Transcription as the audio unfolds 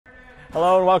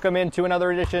Hello and welcome into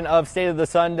another edition of State of the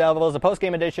Sun Devils, a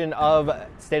post-game edition of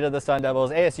State of the Sun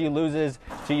Devils. ASU loses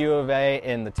to U of A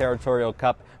in the Territorial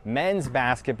Cup men's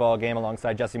basketball game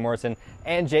alongside Jesse Morrison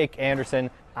and Jake Anderson.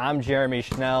 I'm Jeremy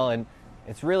Schnell, and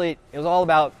it was all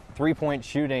about three-point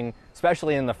shooting,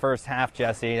 especially in the first half,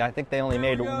 Jesse. I think they only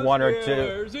made one or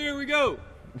two. Here we go.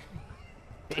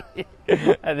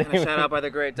 Shout out by the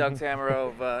great Doug Tamaro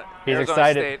of He's Arizona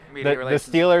excited. State Media The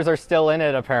Relations. Steelers are still in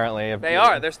it, apparently. They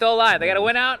are. They're still alive. They got to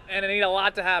win out, and they need a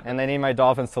lot to happen. And they need my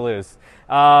Dolphins to lose.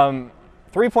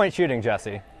 Three-point shooting,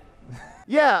 Jesse.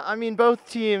 Yeah, I mean, both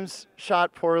teams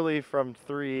shot poorly from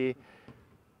three,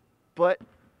 but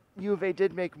U of A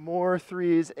did make more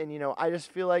threes, and, I just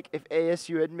feel like if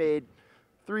ASU had made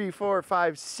 3, 4,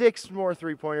 5, 6 more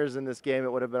three-pointers in this game,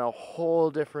 it would have been a whole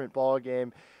different ball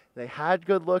game. They had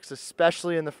good looks,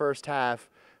 especially in the first half,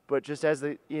 but just as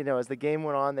the game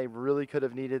went on, they really could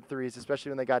have needed threes, especially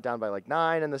when they got down by like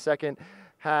 9 in the second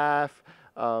half.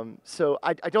 So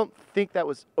I don't think that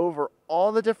was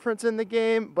overall the difference in the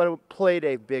game, but it played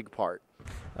a big part.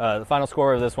 The final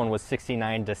score of this one was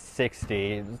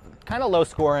 69-60. Kind of low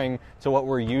scoring to what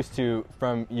we're used to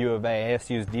from U of A.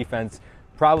 ASU's defense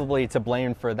probably to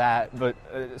blame for that, but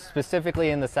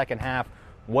specifically in the second half,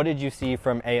 what did you see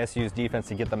from ASU's defense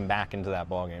to get them back into that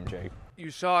ballgame, Jake?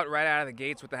 You saw it right out of the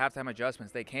gates with the halftime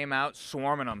adjustments. They came out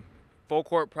swarming them. Full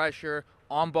court pressure,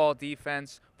 on-ball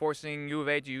defense, forcing U of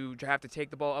A to have to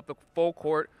take the ball up the full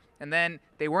court, and then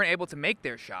they weren't able to make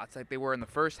their shots like they were in the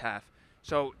first half.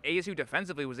 So ASU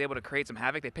defensively was able to create some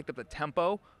havoc. They picked up the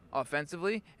tempo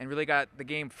offensively and really got the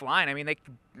game flying. I mean, they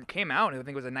came out, I think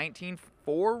it was a 19-4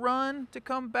 run to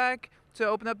come back to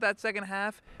open up that second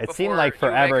half. It seemed like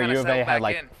forever. U of A had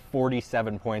like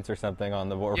 47 points or something on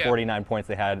the board, or 49 points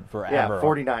they had forever. Yeah,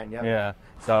 49, yeah. Yeah,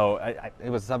 so it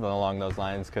was something along those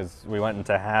lines because we went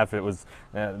into half. It was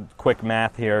quick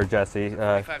math here, Jesse.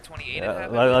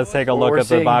 45-28. Let's take a look at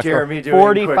the box score.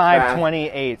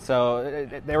 45-28, so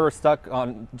they were stuck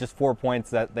on just 4 points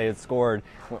that they had scored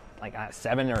like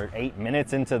 7 or 8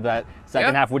 minutes into that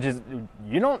second half, which is,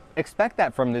 you don't expect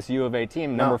that from this U of A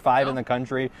team. Number 5 in the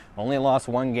country, only lost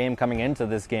one game coming into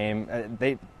this game.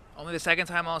 Only the second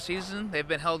time all season they've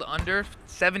been held under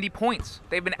 70 points.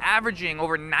 They've been averaging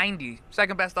over 90,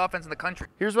 second best offense in the country.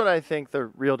 Here's what I think the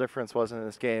real difference was in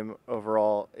this game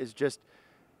overall is just,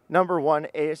 number one,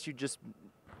 ASU just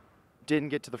didn't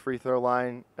get to the free throw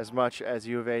line as much as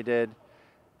U of A did.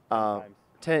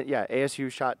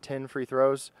 ASU shot 10 free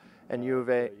throws, and U of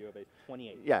A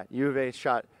 28. Yeah, U of A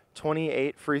shot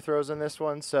 28 free throws in this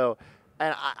one. So,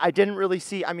 and I didn't really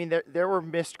see. I mean, there were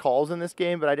missed calls in this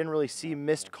game, but I didn't really see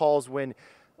missed calls when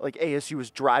like ASU was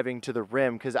driving to the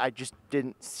rim, because I just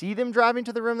didn't see them driving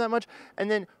to the rim that much. And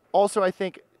then also, I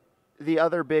think the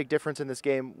other big difference in this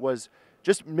game was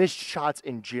just missed shots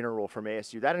in general from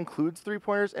ASU. That includes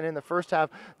three-pointers, and in the first half,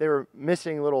 they were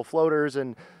missing little floaters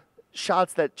and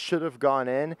shots that should have gone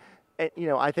in. And,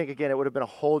 I think, again, it would have been a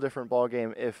whole different ball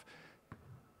game if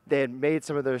they had made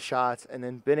some of those shots and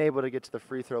then been able to get to the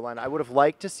free throw line. I would have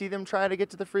liked to see them try to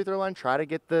get to the free throw line, try to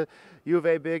get the U of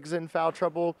A bigs in foul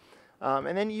trouble.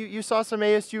 And then you saw some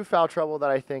ASU foul trouble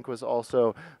that I think was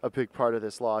also a big part of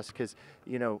this loss, because,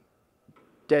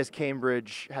 Des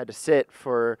Cambridge had to sit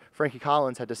for, Frankie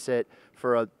Collins had to sit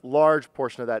for a large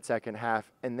portion of that second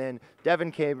half. And then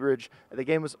Devin Cambridge, the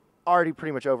game was already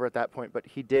pretty much over at that point, but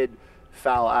he did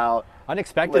foul out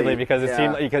unexpectedly late. Because it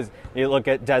seemed, because you look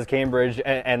at Des Cambridge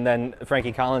and then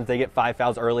Frankie Collins, they get 5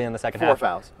 fouls early in the second half.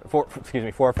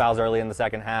 4 fouls early in the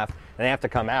second half, and they have to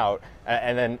come out,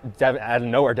 and then out of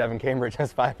nowhere Devin Cambridge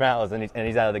has 5 fouls and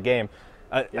he's out of the game.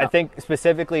 I think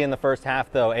specifically in the first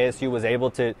half, though, ASU was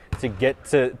able to get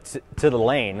to the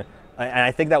lane, and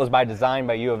I think that was by design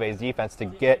by U of A's defense to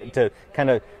get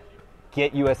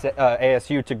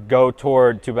ASU to go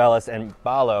toward Tubelis and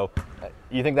Balo.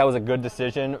 You think that was a good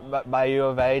decision by U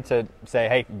of A to say,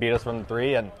 hey, beat us from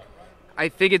 3? And I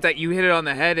think it's that you hit it on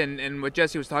the head, and what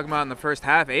Jesse was talking about in the first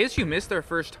half. ASU missed their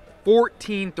first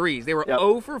 14 threes. They were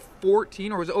 0 for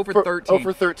 14, or was it 0 for 13? 0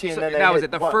 for 13. So and then that was it.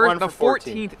 The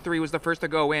 14th three was the first to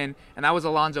go in, and that was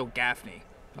Alonzo Gaffney,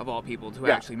 of all people,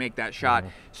 to actually make that shot.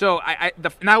 So and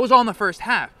that was all in the first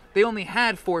half. They only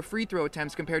had 4 free throw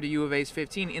attempts compared to U of A's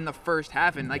 15 in the first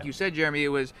half. And like you said, Jeremy, it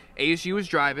was ASU was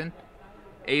driving.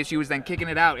 ASU was then kicking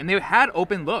it out. And they had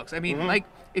open looks. I mean, like,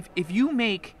 if you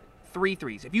make 3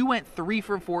 threes, if you went 3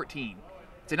 for 14,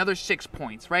 it's another 6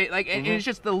 points, right? Like, and it's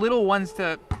just the little ones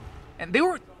to – and they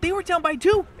were down by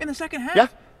 2 in the second half. Yeah.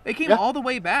 They came all the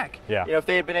way back. Yeah. If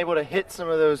they had been able to hit some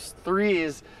of those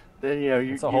threes, then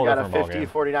you got a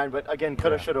 50-49. But again,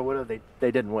 coulda, shoulda, woulda.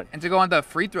 They didn't win. And to go on the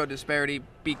free throw disparity,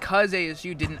 because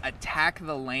ASU didn't attack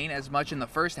the lane as much in the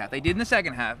first half, they did in the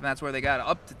second half, and that's where they got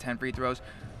up to 10 free throws.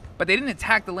 But they didn't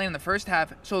attack the lane in the first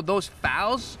half, so those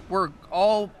fouls were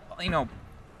all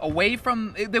away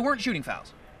from. They weren't shooting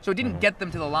fouls, so it didn't get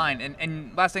them to the line.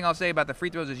 And last thing I'll say about the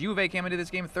free throws is U of A came into this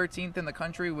game 13th in the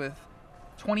country with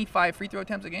 25 free throw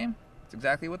attempts a game. That's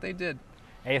exactly what they did.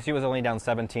 ASU was only down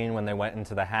 17 when they went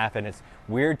into the half, and it's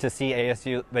weird to see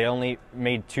ASU. They only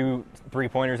made 2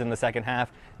 3-pointers in the second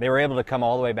half. They were able to come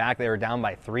all the way back. They were down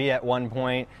by 3 at one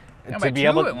point. Down by 2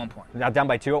 at one point. Down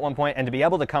by 2 at one point, and to be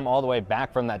able to come all the way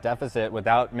back from that deficit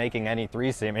without making any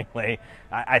threes, seemingly,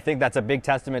 I think that's a big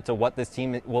testament to what this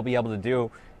team will be able to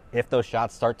do if those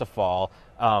shots start to fall.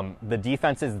 The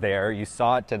defense is there. You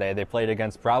saw it today. They played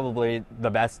against probably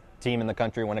the best team in the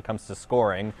country when it comes to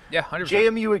scoring. Yeah, 100%.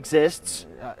 JMU exists.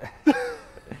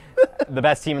 The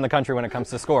best team in the country when it comes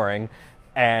to scoring,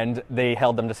 and they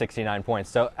held them to 69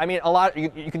 points. So, I mean, a lot.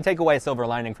 You can take away a silver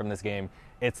lining from this game.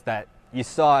 It's that you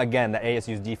saw, again, that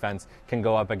ASU's defense can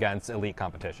go up against elite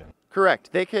competition.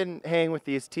 Correct. They can hang with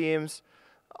these teams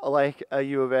like a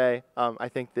U of A. I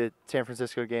think the San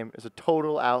Francisco game is a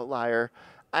total outlier,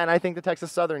 and I think the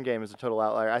Texas Southern game is a total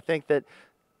outlier. I think that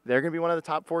they're going to be one of the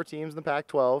top 4 teams in the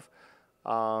Pac-12.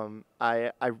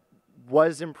 I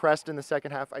was impressed in the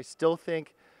second half. I still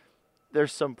think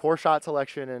there's some poor shot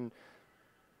selection and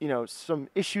some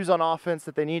issues on offense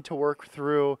that they need to work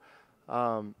through.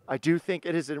 I do think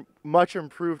it is a much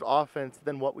improved offense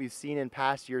than what we've seen in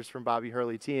past years from Bobby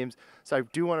Hurley teams. So I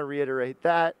do want to reiterate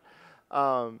that.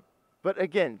 But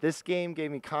again, this game gave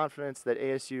me confidence that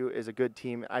ASU is a good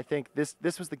team. I think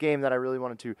this was the game that I really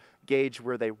wanted to gauge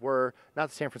where they were. Not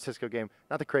the San Francisco game,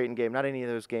 not the Creighton game, not any of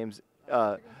those games.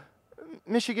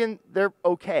 Michigan, they're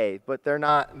okay, but they're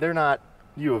not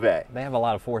U of A. They have a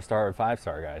lot of 4-star and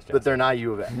 5-star guys, Jesse. But they're not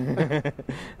U of A.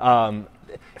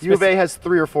 U of A has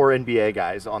 3 or 4 NBA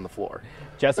guys on the floor.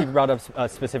 Jesse brought up a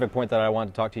specific point that I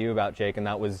wanted to talk to you about, Jake, and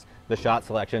that was the shot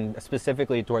selection,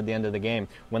 specifically toward the end of the game.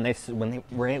 When they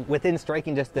were within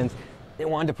striking distance, they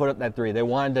wanted to put up that 3. They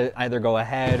wanted to either go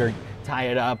ahead or tie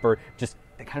it up, or just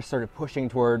they kind of started pushing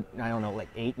toward, I don't know, like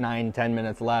 8, 9, 10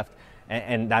 minutes left.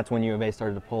 And that's when U of A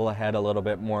started to pull ahead a little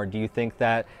bit more. Do you think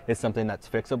that is something that's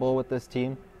fixable with this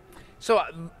team? So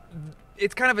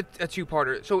it's kind of a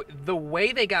two-parter. So the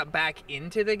way they got back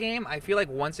into the game, I feel like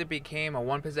once it became a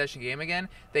one-possession game again,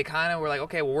 they kind of were like,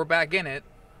 okay, well, we're back in it.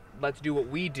 Let's do what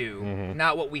we do,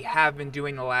 not what we have been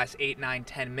doing the last 8, 9,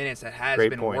 10 minutes that has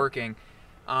been working.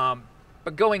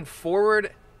 But going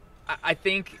forward, I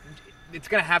think it's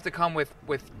going to have to come with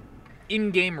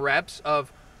in-game reps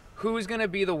of who's going to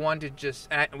be the one to just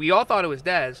 – and we all thought it was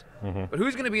Dez, but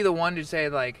who's going to be the one to say,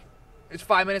 like, it's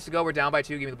 5 minutes to go, we're down by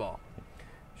 2, give me the ball.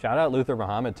 Shout out Luther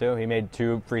Muhammad, too. He made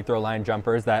 2 free throw line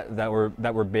jumpers that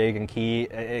were big and key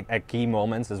at key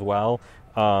moments as well.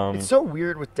 It's so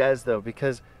weird with Dez, though,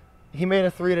 because he made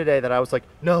a 3 today that I was like,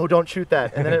 no, don't shoot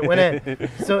that, and then it went in.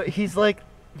 So he's like,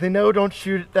 don't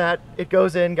shoot that. It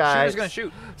goes in, guys. Shooter's gonna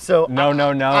shoot. So no.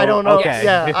 I don't know. Okay.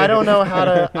 Yeah, I don't know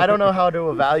how to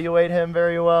evaluate him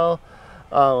very well.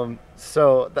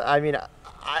 I mean,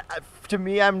 to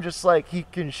me, I'm just like, he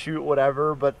can shoot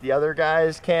whatever, but the other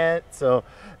guys can't. So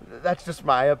that's just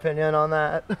my opinion on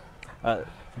that.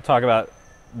 Talk about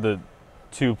the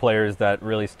 2 players that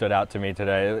really stood out to me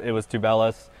today. It was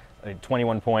Tubelis,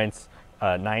 21 points,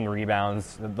 9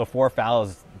 rebounds. The 4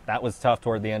 fouls, that was tough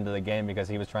toward the end of the game because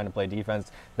he was trying to play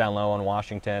defense down low on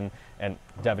Washington and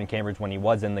Devin Cambridge when he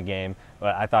was in the game.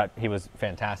 But I thought he was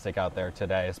fantastic out there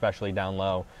today, especially down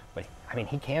low. But, I mean,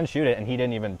 he can shoot it, and he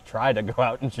didn't even try to go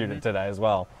out and shoot it today as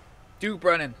well. Duke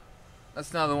Brennan,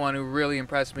 that's another one who really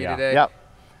impressed me today. Yep.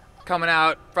 Coming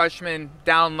out, freshman,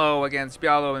 down low against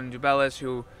Bialo and Tubelis,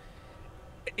 who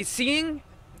is seeing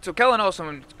 – so Kellen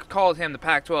Olson called him the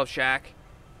Pac-12 Shaq.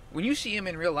 When you see him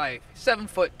in real life, 7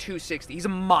 foot 260, he's a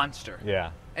monster.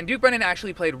 Yeah. And Duke Brennan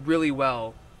actually played really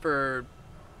well for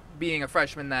being a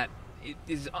freshman that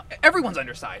is everyone's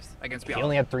undersized against Bialo. He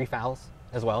only had 3 fouls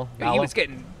as well. He was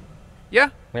getting, yeah.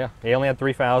 He only had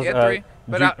 3 fouls. He had 3.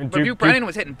 But Duke Brennan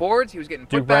was hitting boards. He was getting putbacks.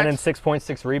 Duke Brennan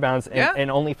 6.6 rebounds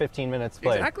and only 15 minutes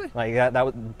played. Exactly. Like that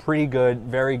was pretty good,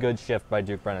 very good shift by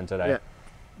Duke Brennan today. Yeah.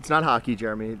 It's not hockey,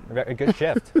 Jeremy. A good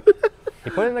shift. He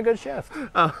put in a good shift.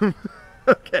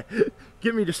 Okay,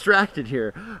 get me distracted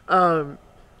here. I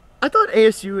thought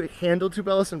ASU handled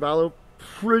Tubelis and Bialo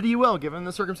pretty well given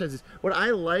the circumstances. What I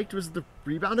liked was the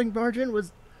rebounding margin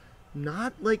was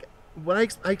not like I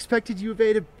expected U of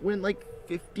A to win like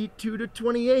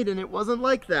 52-28, and it wasn't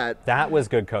like that. That was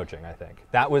good coaching, I think.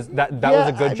 That was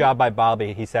a good job by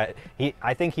Bobby.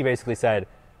 I think he basically said,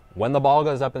 when the ball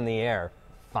goes up in the air,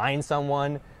 find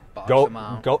someone. Go.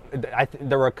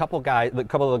 There were a couple of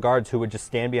the guards who would just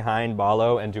stand behind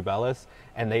Ballo and Dubelis,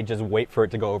 and they just wait for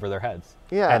it to go over their heads.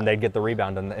 Yeah. And they'd get the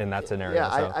rebound in that scenario. Yeah,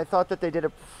 so. I thought that they did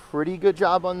a pretty good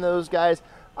job on those guys.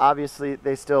 Obviously,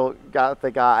 they still got what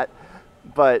they got,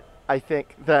 but I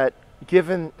think that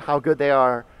given how good they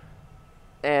are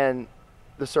and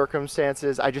the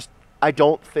circumstances, I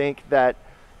don't think that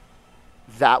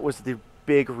was the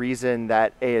big reason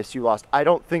that ASU lost. I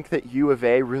don't think that U of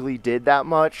A really did that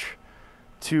much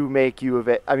to make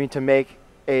to make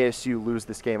ASU lose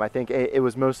this game. I think it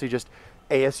was mostly just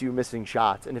ASU missing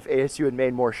shots, and if ASU had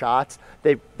made more shots,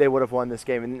 they would have won this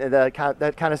game. And that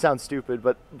kind of sounds stupid,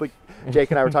 but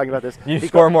Jake and I were talking about this.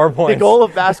 Score more points. The goal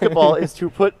of basketball is to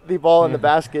put the ball in the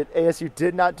basket. ASU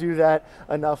did not do that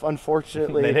enough,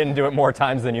 unfortunately. They didn't do it more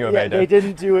times than U of A did. They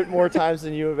didn't do it more times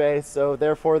than U of A, so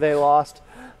therefore they lost.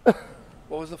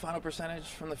 What was the final percentage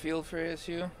from the field for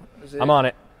ASU? I'm on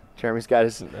it. Jeremy's got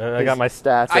his I got my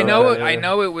stats. I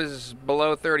know it was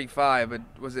below 35, but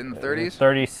was it in the 30s?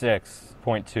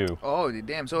 36.2. Oh,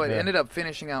 damn. So it ended up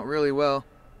finishing out really well.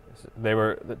 They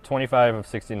were 25 of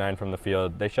 69 from the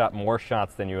field. They shot more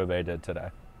shots than U of A did today.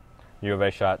 U of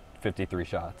A shot 53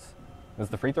 shots. It was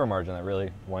the free throw margin that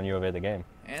really won U of A the game.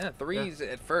 And the threes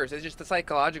at first. It's just the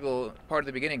psychological part of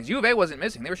the beginning. Because U of A wasn't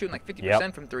missing. They were shooting like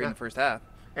 50% from three in the first half.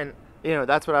 And,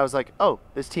 that's what I was like, oh,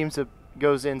 this team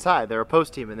goes inside. They're a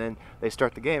post team. And then they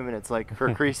start the game, and it's like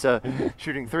Kriisa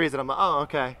shooting threes. And I'm like, oh,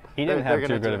 okay. He didn't have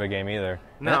too good of a game either.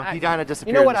 No, he kind of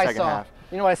disappeared in the second half.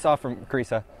 You know what I saw from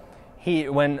Kriisa?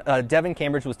 When Devin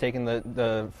Cambridge was taking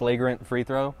the flagrant free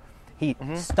throw, he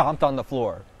stomped on the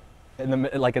floor in the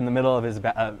middle of his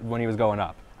when he was going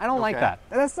up. I don't like that.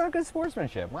 That's not good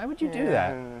sportsmanship. Why would you do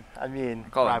that? I mean, I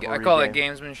call it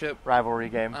gamesmanship. Rivalry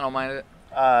game. I don't mind it.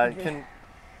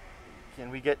 Can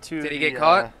we get to? Did he get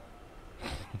caught?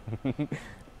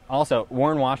 Also,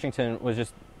 Warren Washington was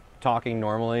just talking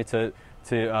normally to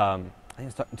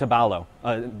Ballo.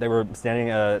 They were standing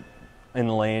in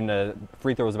the lane.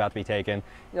 Free throw was about to be taken.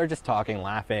 They're just talking,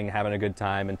 laughing, having a good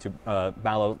time, and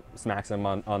Ballo smacks him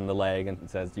on the leg and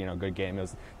says, good game. It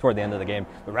was toward the end of the game.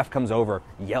 The ref comes over,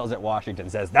 yells at Washington,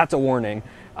 says, "That's a warning."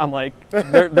 I'm like,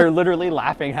 they're literally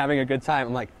laughing, having a good time.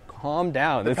 I'm like, calm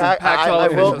down. This is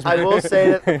Pac-12 I will say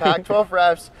that the Pac-12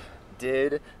 refs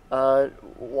did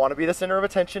want to be the center of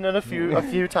attention in a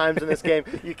few times in this game.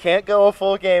 You can't go a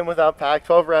full game without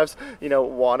Pac-12 refs,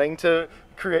 wanting to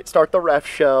start the ref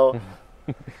show.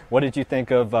 What did you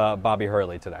think of Bobby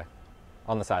Hurley today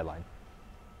on the sideline?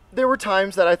 There were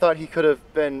times that I thought he could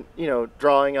have been,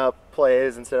 drawing up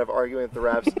plays instead of arguing with the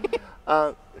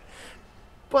refs.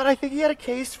 But I think he had a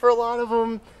case for a lot of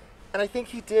them, and I think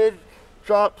he did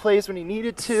draw up plays when he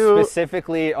needed to.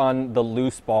 Specifically on the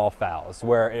loose ball fouls,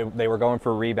 where they were going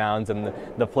for rebounds, and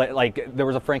the play, like there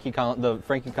was a Frankie Collins,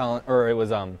 or it was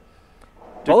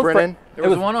Brennan. There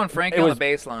was one on Frankie on the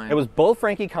baseline. It was both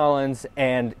Frankie Collins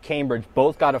and Cambridge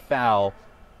both got a foul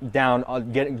down,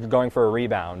 going for a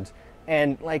rebound.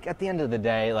 And, at the end of the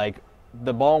day,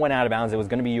 the ball went out of bounds. It was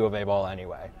going to be U of A ball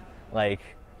anyway.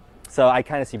 So I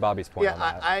kind of see Bobby's point on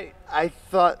that. I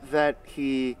thought that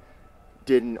he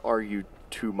didn't argue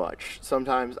too much.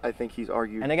 Sometimes I think he's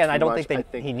argued And again, too I don't much.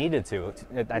 think he needed to.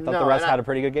 I thought the refs had a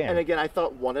pretty good game. And again, I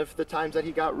thought one of the times that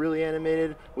he got really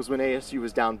animated was when ASU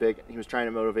was down big. He was trying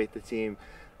to motivate the team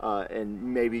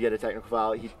and maybe get a technical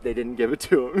foul. They didn't give it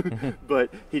to him, but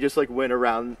he just went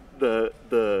around the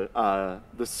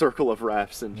circle of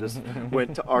refs and just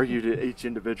went to argue to each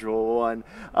individual one.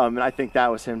 And I think that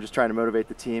was him just trying to motivate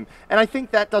the team. And I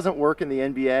think that doesn't work in the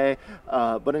NBA,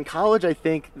 but in college, I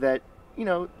think that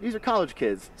these are college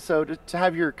kids. So to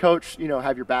have your coach,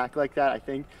 have your back like that, I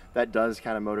think that does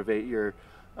kind of motivate your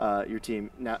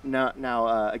team.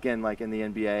 Now, again, like in the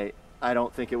NBA, I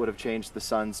don't think it would have changed the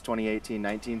Suns'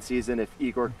 2018-19 season if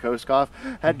Igor Koskov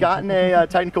had gotten a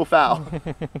technical foul.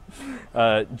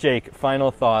 Jake, final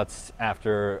thoughts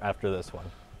after this one.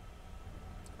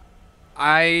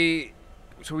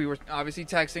 So we were obviously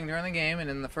texting during the game,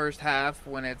 and in the first half,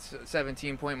 when it's a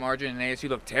 17-point margin and ASU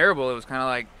looked terrible, it was kind of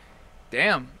like,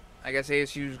 damn, I guess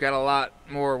ASU's got a lot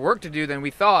more work to do than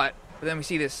we thought. But then we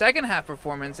see this second half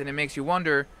performance, and it makes you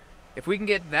wonder if we can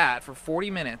get that for 40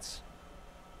 minutes.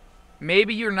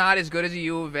 Maybe you're not as good as a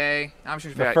U of A. I'm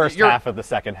sure the first half of the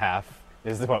second half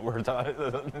is what we're talking.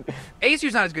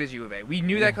 ASU's not as good as U of A. We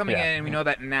knew that coming in, and we know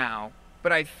that now.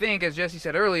 But I think, as Jesse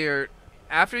said earlier,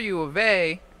 after U of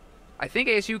A, I think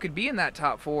ASU could be in that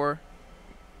top four.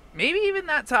 maybe even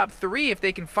that top 3, if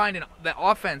they can find the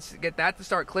offense, get that to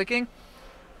start clicking.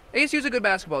 ASU's a good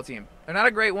basketball team. They're not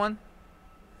a great one.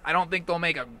 I don't think they'll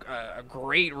make a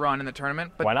great run in the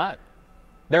tournament. But why not?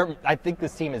 I think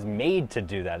this team is made to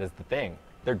do that. Is the thing.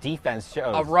 Their defense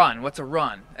shows a run. What's a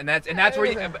run? And that's where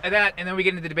and then we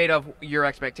get into the debate of your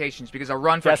expectations, because a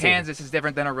run for Kansas is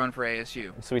different than a run for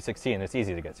ASU. Sweet 16. It's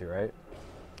easy to get to, right?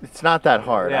 It's not that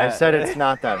hard. Yeah. I said it's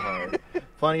not that hard.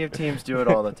 Plenty of teams do it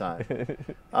all the time.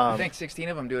 I think 16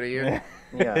 of them do it a year.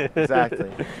 Yeah,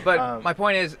 exactly. But my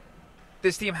point is,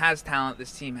 this team has talent.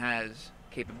 This team has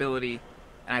capability,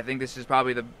 and I think this is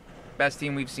probably the best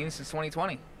team we've seen since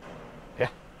 2020. Yeah.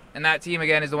 And that team,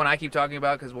 again, is the one I keep talking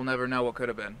about, because we'll never know what could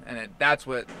have been. And that's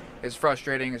what is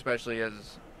frustrating, especially as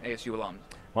ASU alums.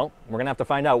 Well, we're going to have to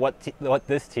find out what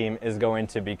this team is going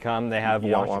to become. They have You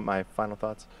don't want my final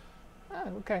thoughts?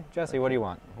 Okay. Jesse, what do you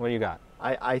want? What do you got?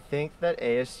 I think that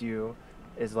ASU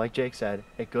is, like Jake said,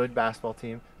 a good basketball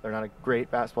team. They're not a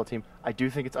great basketball team. I do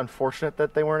think it's unfortunate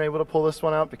that they weren't able to pull this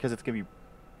one out, because it's going to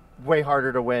be way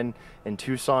harder to win in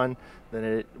Tucson than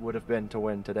it would have been to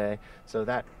win today. So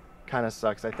that kind of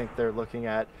sucks. I think they're looking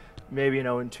at maybe an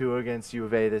 0-2 against U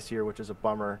of A this year, which is a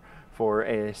bummer for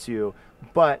ASU.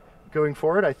 But going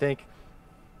forward, I think,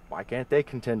 why can't they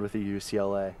contend with the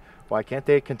UCLA? Why can't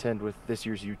they contend with this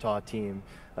year's Utah team,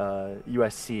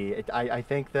 USC? I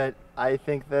think that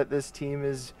this team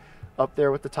is up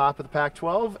there with the top of the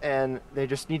Pac-12, and they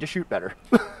just need to shoot better.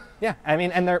 Yeah, I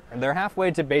mean, and they're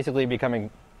halfway to basically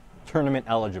becoming tournament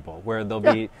eligible, where they'll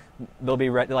be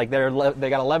ready. Like they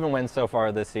got 11 wins so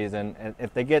far this season, and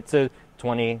if they get to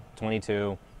 20,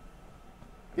 22,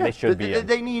 they should be in.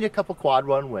 They need a couple quad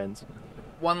one wins.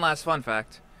 One last fun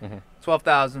fact: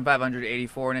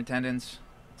 12,584 in attendance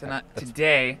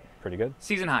today. Pretty good.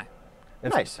 Season high.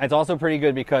 Nice. It's also pretty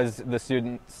good because the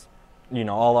students,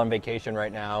 all on vacation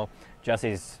right now.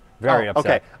 Jesse's very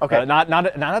upset. Okay. Not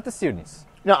at the students.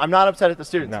 No, I'm not upset at the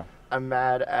students. No. I'm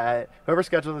mad at whoever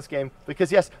scheduled this game,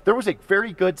 because, yes, there was a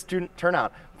very good student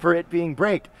turnout for it being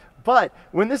break. But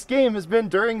when this game has been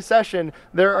during session,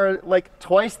 there are like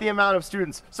twice the amount of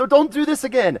students. So don't do this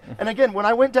again. And again, when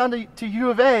I went down to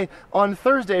U of A on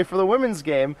Thursday for the women's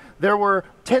game, there were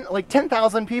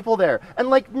 10,000 people there and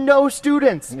like no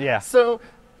students. Yeah. So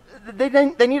they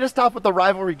need to stop with the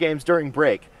rivalry games during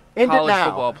break. End College it now.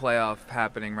 football playoff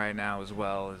happening right now as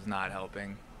well is not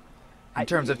helping. In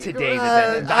terms of today's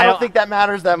attendance, I don't think that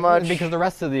matters that much, because the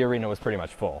rest of the arena was pretty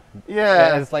much full.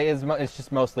 Yeah, it's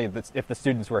just mostly if the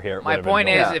students were here. My point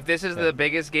is, if this is the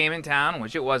biggest game in town,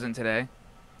 which it wasn't today,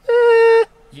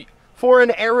 for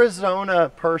an Arizona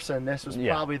person, this was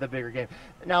probably the bigger game.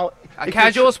 Now, a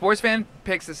casual sports fan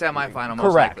picks the semifinal.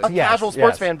 Correct. Most likely. A casual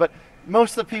sports fan, but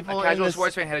most of the people a casual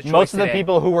sports fan had a choice. Most of the today.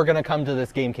 people who were going to come to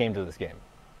this game came to this game.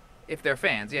 If they're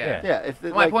fans, yeah.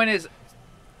 My point is,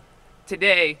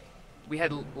 today we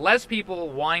had less people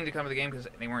wanting to come to the game because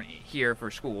they weren't here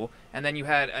for school, and then you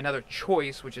had another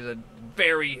choice, which is a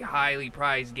very highly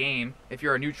prized game if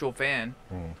you're a neutral fan.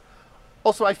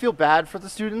 Also, I feel bad for the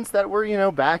students that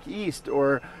were, back east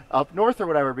or up north or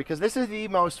whatever, because this is the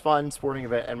most fun sporting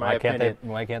event in my opinion.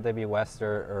 Why can't they be west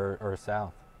or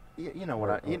south? You know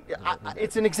what?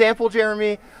 It's an example,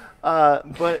 Jeremy,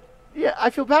 but yeah, I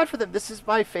feel bad for them. This was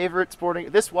my favorite sporting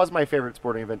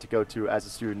event to go to as a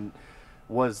student.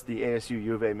 Was the ASU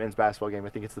U of A men's basketball game. I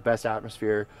think it's the best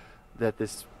atmosphere that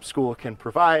this school can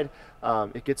provide.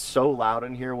 It gets so loud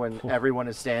in here when everyone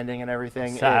is standing and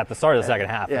everything. At the start of the second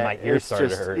half, my ears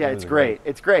started to hurt. Yeah, it's great.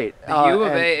 It's great. The U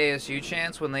of A ASU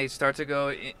chants, when they start to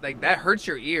go, that hurts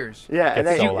your ears. Yeah,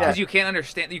 because you can't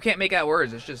understand. You can't make out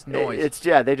words. It's just noise.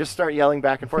 They just start yelling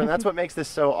back and forth, and that's what makes this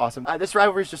so awesome. This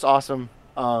rivalry is just awesome.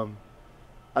 I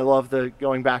love the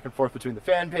going back and forth between the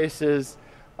fan bases.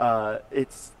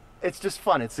 It's just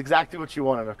fun. It's exactly what you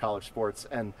want out of college sports,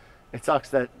 and it sucks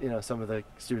that some of the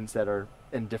students that are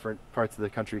in different parts of the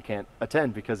country can't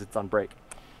attend because it's on break.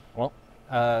 Well,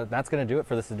 that's going to do it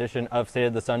for this edition of State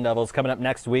of the Sun Devils. Coming up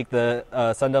next week,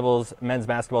 the Sun Devils men's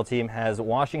basketball team has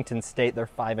Washington State. They're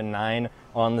 5-9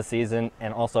 on the season,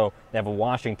 and also they have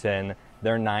Washington.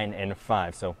 They're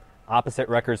 9-5. So opposite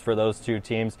records for those two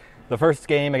teams. The first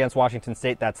game against Washington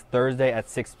State, that's Thursday at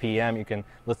 6 p.m. You can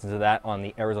listen to that on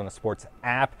the Arizona Sports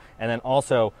app. And then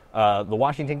also the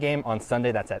Washington game on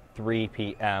Sunday, that's at 3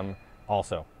 p.m.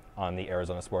 also on the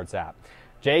Arizona Sports app.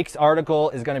 Jake's article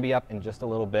is going to be up in just a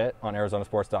little bit on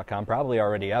ArizonaSports.com, probably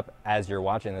already up as you're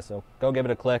watching this. So go give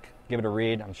it a click, give it a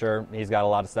read. I'm sure he's got a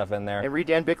lot of stuff in there. And read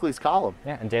Dan Bickley's column.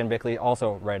 Yeah, and Dan Bickley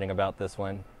also writing about this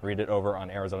one. Read it over on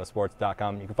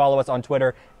ArizonaSports.com. You can follow us on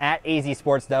Twitter at AZ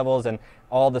Sports Devils, and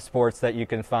all the sports that you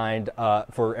can find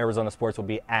for Arizona Sports will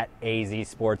be at AZ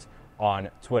Sports on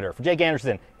Twitter. For Jake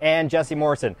Anderson and Jesse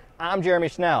Morrison, I'm Jeremy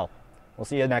Schnell. We'll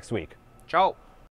see you next week. Ciao.